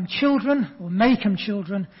will come children, or may come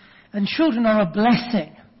children, and children are a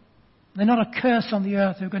blessing. They're not a curse on the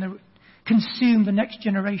earth who are going to consume the next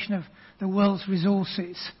generation of the world's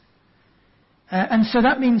resources. And so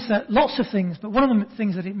that means that lots of things, but one of the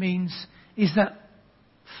things that it means is that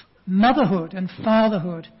motherhood and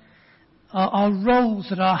fatherhood are roles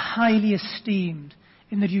that are highly esteemed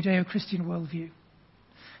in the Judeo-Christian worldview.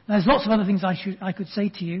 Now, there's lots of other things I could say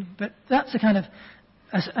to you, but that's a kind of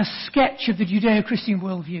a sketch of the Judeo-Christian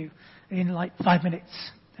worldview in like 5 minutes.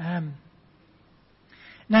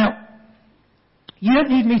 Now, you don't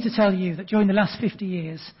need me to tell you that during the last 50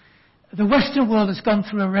 years, the Western world has gone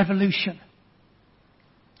through a revolution.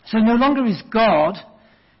 So no longer is God,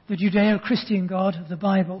 the Judeo-Christian God of the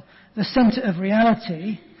Bible, the center of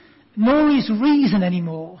reality, nor is reason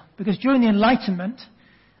anymore. Because during the Enlightenment,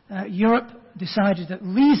 Europe decided that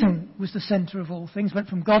reason was the center of all things, went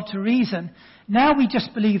from God to reason. Now we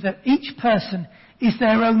just believe that each person is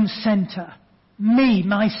their own center. Me,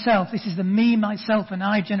 myself. This is the me, myself, and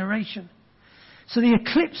I generation. So the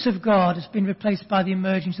eclipse of God has been replaced by the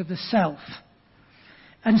emergence of the self.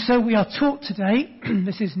 And so we are taught today,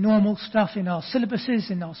 this is normal stuff in our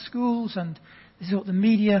syllabuses, in our schools, and this is what the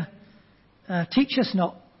media teach us.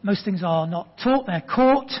 Most things are not taught, they're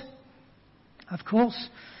caught, of course.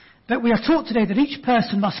 But we are taught today that each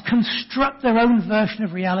person must construct their own version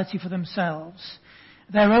of reality for themselves,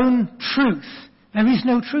 their own truth. There is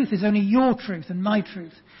no truth, there's only your truth and my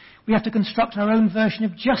truth. We have to construct our own version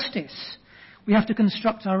of justice. We have to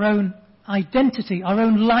construct our own identity, our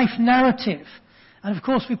own life narrative. And of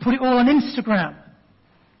course we put it all on Instagram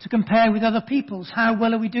to compare with other people's. How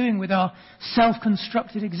well are we doing with our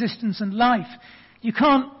self-constructed existence and life? You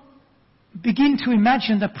can't begin to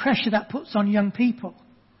imagine the pressure that puts on young people,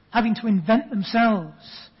 having to invent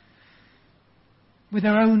themselves with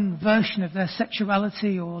their own version of their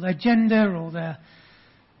sexuality or their gender or their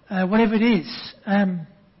whatever it is,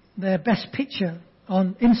 their best picture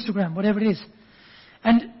on Instagram, whatever it is.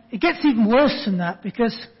 And it gets even worse than that,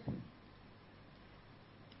 because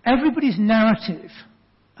everybody's narrative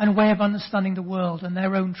and way of understanding the world and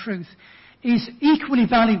their own truth is equally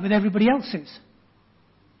valid with everybody else's.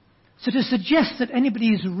 So to suggest that anybody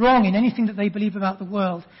is wrong in anything that they believe about the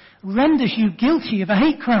world renders you guilty of a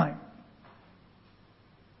hate crime.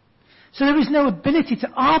 So there is no ability to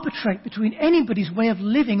arbitrate between anybody's way of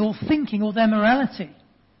living or thinking or their morality.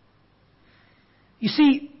 You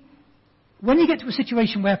see, when you get to a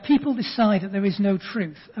situation where people decide that there is no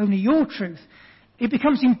truth, only your truth, it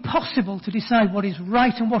becomes impossible to decide what is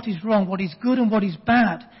right and what is wrong, what is good and what is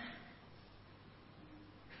bad,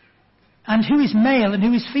 and who is male and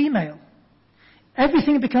who is female.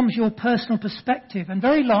 Everything becomes your personal perspective, and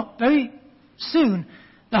very soon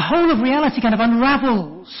the whole of reality kind of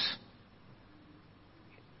unravels.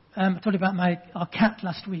 I told you about our cat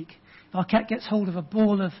last week. If our cat gets hold of a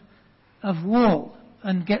ball of wool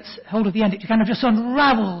and gets hold of the end, it kind of just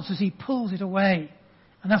unravels as he pulls it away.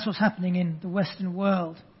 And that's what's happening in the Western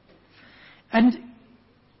world. And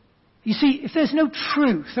you see, if there's no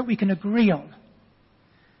truth that we can agree on,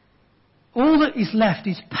 all that is left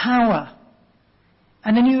is power.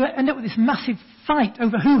 And then you end up with this massive fight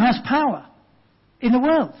over who has power in the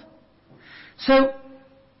world. So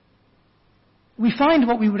we find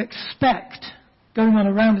what we would expect going on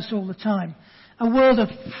around us all the time. A world of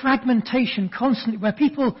fragmentation constantly, where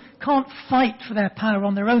people can't fight for their power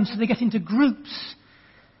on their own, so they get into groups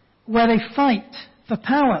where they fight for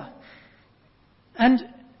power. And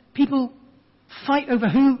people fight over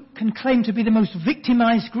who can claim to be the most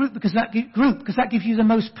victimized group because that gives you the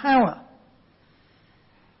most power.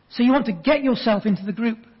 So you want to get yourself into the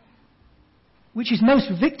group which is most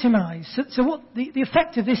victimized. So what the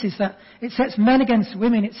effect of this is that it sets men against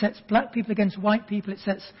women, it sets black people against white people, it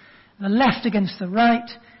sets the left against the right,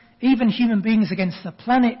 even human beings against the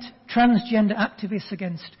planet, transgender activists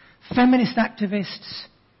against feminist activists.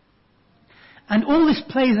 And all this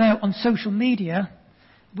plays out on social media,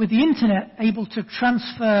 with the internet able to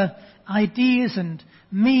transfer ideas and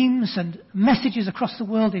memes and messages across the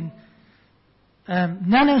world in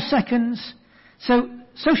nanoseconds. So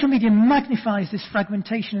social media magnifies this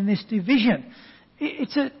fragmentation and this division.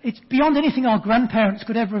 It's beyond anything our grandparents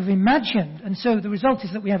could ever have imagined. And so the result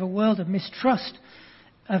is that we have a world of mistrust,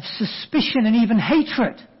 of suspicion, and even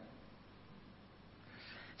hatred.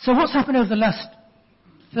 So what's happened over the last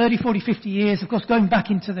 30, 40, 50 years, of course, going back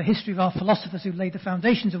into the history of our philosophers who laid the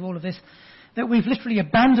foundations of all of this, that we've literally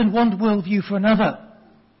abandoned one worldview for another.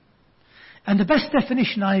 And the best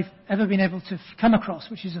definition I've ever been able to come across,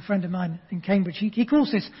 which is a friend of mine in Cambridge, he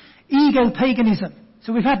calls this ego-paganism.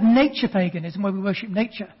 So we've had nature paganism, where we worship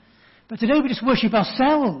nature. But today we just worship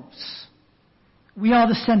ourselves. We are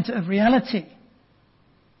the center of reality.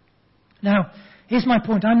 Now, here's my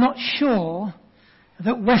point. I'm not sure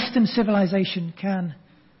that Western civilization can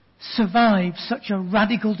survive such a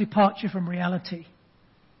radical departure from reality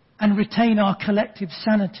and retain our collective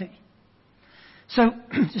sanity. So,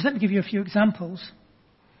 just let me give you a few examples.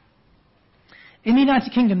 In the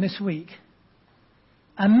United Kingdom this week,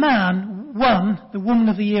 a man won the Woman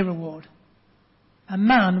of the Year award. A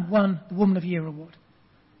man won the Woman of the Year award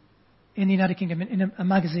in the United Kingdom, in a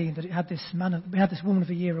magazine that it had this Woman of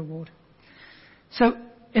the Year award. So,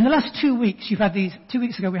 in the last 2 weeks, 2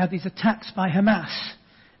 weeks ago, we had these attacks by Hamas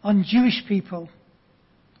on Jewish people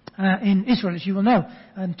in Israel, as you will know.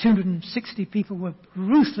 And 260 people were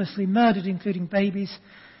ruthlessly murdered, including babies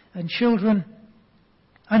and children.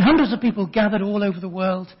 And hundreds of people gathered all over the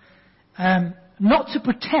world, not to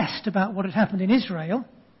protest about what had happened in Israel,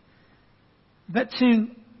 but to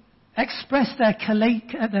express their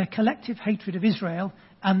collective hatred of Israel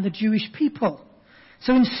and the Jewish people.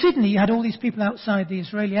 So in Sydney, you had all these people outside the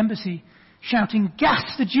Israeli embassy shouting,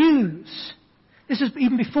 "Gas the Jews!" This was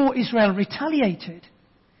even before Israel retaliated.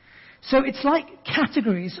 So it's like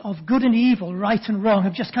categories of good and evil, right and wrong,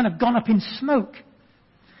 have just kind of gone up in smoke.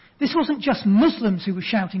 This wasn't just Muslims who were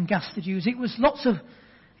shouting, "Gas the Jews." It was lots of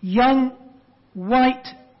young, white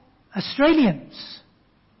Australians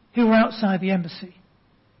who were outside the embassy.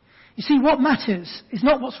 You see, what matters is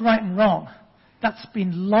not what's right and wrong. That's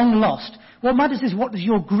been long lost. What matters is, what does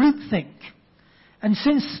your group think? And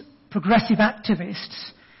since progressive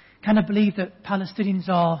activists kind of believe that Palestinians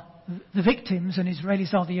are the victims and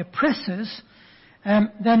Israelis are the oppressors,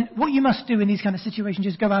 then what you must do in these kind of situations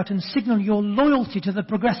is go out and signal your loyalty to the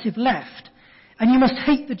progressive left. And you must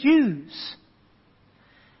hate the Jews.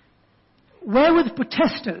 Where were the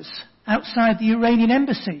protesters outside the Iranian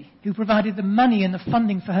embassy who provided the money and the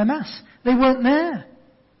funding for Hamas? They weren't there.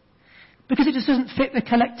 Because it just doesn't fit the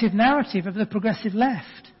collective narrative of the progressive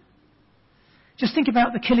left. Just think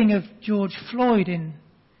about the killing of George Floyd in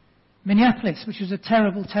Minneapolis, which was a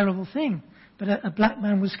terrible, terrible thing. but a black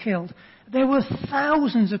man was killed. There were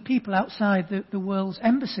thousands of people outside the world's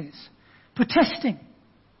embassies protesting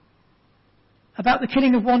about the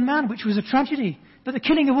killing of one man, which was a tragedy. But the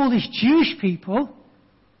killing of all these Jewish people,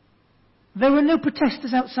 there were no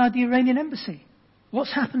protesters outside the Iranian embassy.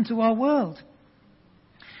 What's happened to our world?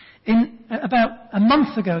 About a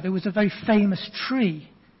month ago, there was a very famous tree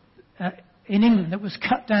in England that was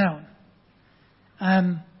cut down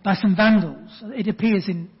by some vandals. It appears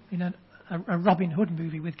in a Robin Hood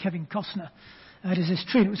movie with Kevin Costner. There's this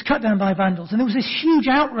tree. It was cut down by vandals. And there was this huge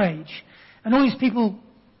outrage. And all these people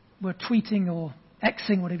were tweeting or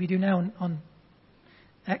Xing, whatever you do now on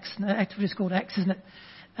X, it's called X, isn't it?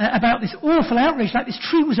 About this awful outrage, like this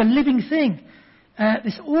tree was a living thing.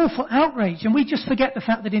 This awful outrage. And we just forget the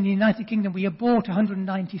fact that in the United Kingdom we abort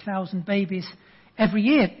 190,000 babies every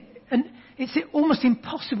year. And it's almost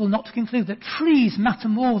impossible not to conclude that trees matter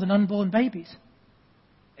more than unborn babies.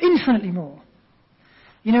 Infinitely more.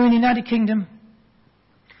 In the United Kingdom,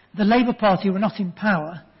 the Labour Party, who are not in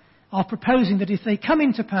power, are proposing that if they come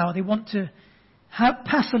into power, they want to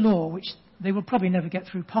pass a law, which they will probably never get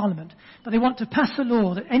through Parliament, but they want to pass a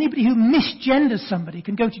law that anybody who misgenders somebody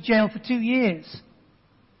can go to jail for 2 years.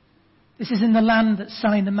 This is in the land that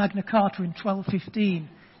signed the Magna Carta in 1215,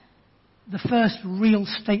 the first real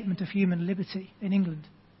statement of human liberty in England.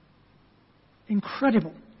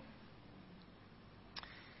 Incredible.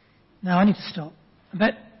 Now, I need to stop.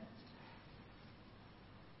 But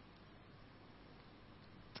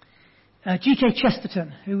G.K.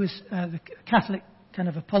 Chesterton, who was the Catholic kind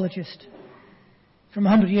of apologist from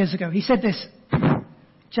 100 years ago, he said this.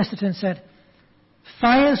 Chesterton said,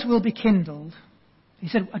 "Fires will be kindled." He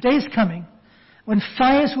said, "A day is coming when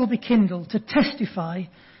fires will be kindled to testify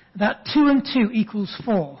that 2 and 2 equals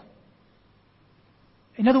 4.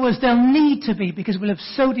 In other words, they'll need to be, because we'll have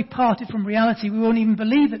so departed from reality, we won't even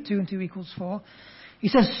believe that 2 and 2 equals 4. He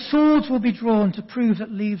says, "Swords will be drawn to prove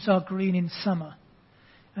that leaves are green in summer."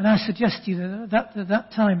 And I suggest to you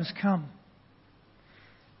that time has come.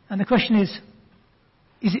 And the question is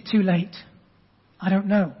it too late? I don't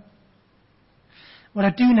know. What I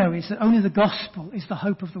do know is that only the gospel is the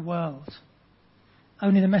hope of the world.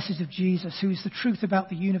 Only the message of Jesus, who is the truth about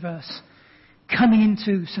the universe, coming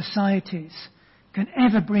into societies, can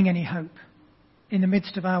ever bring any hope in the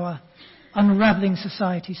midst of our unraveling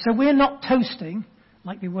society. So we're not toasting,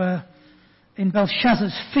 like they were in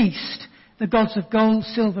Belshazzar's feast, the gods of gold,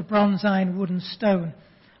 silver, bronze, iron, wood and stone.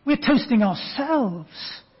 We're toasting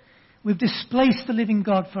ourselves. We've displaced the living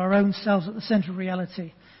God for our own selves at the center of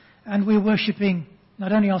reality. And we're worshipping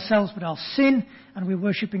not only ourselves but our sin, and we're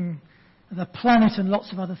worshipping the planet and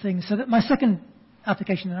lots of other things. So that my second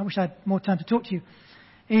application, and I wish I had more time to talk to you,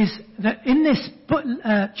 is that in this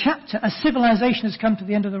chapter, a civilization has come to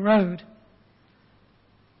the end of the road.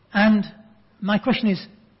 And my question is,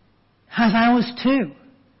 has ours too?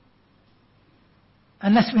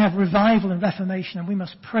 Unless we have revival and reformation, and we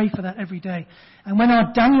must pray for that every day. And when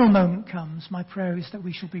our Daniel moment comes, my prayer is that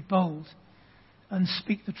we shall be bold and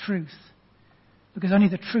speak the truth, because only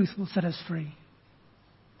the truth will set us free.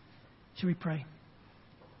 Shall we pray?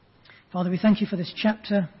 Father, we thank you for this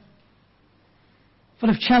chapter, full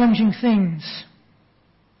of challenging things.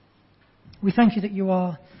 We thank you that you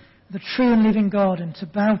are the true and living God, and to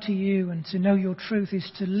bow to you and to know your truth is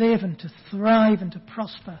to live and to thrive and to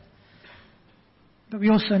prosper. But we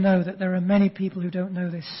also know that there are many people who don't know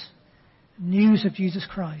this news of Jesus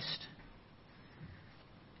Christ.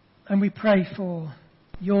 And we pray for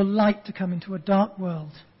your light to come into a dark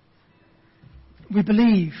world. We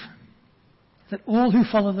believe that all who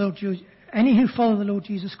follow any who follow the Lord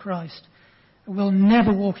Jesus Christ will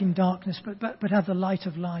never walk in darkness but have the light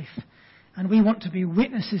of life. And we want to be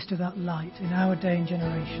witnesses to that light in our day and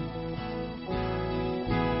generation.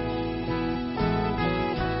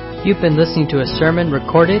 You've been listening to a sermon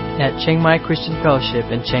recorded at Chiang Mai Christian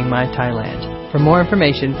Fellowship in Chiang Mai, Thailand. For more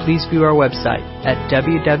information, please view our website at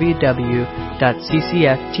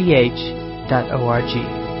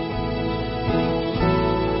www.ccfth.org.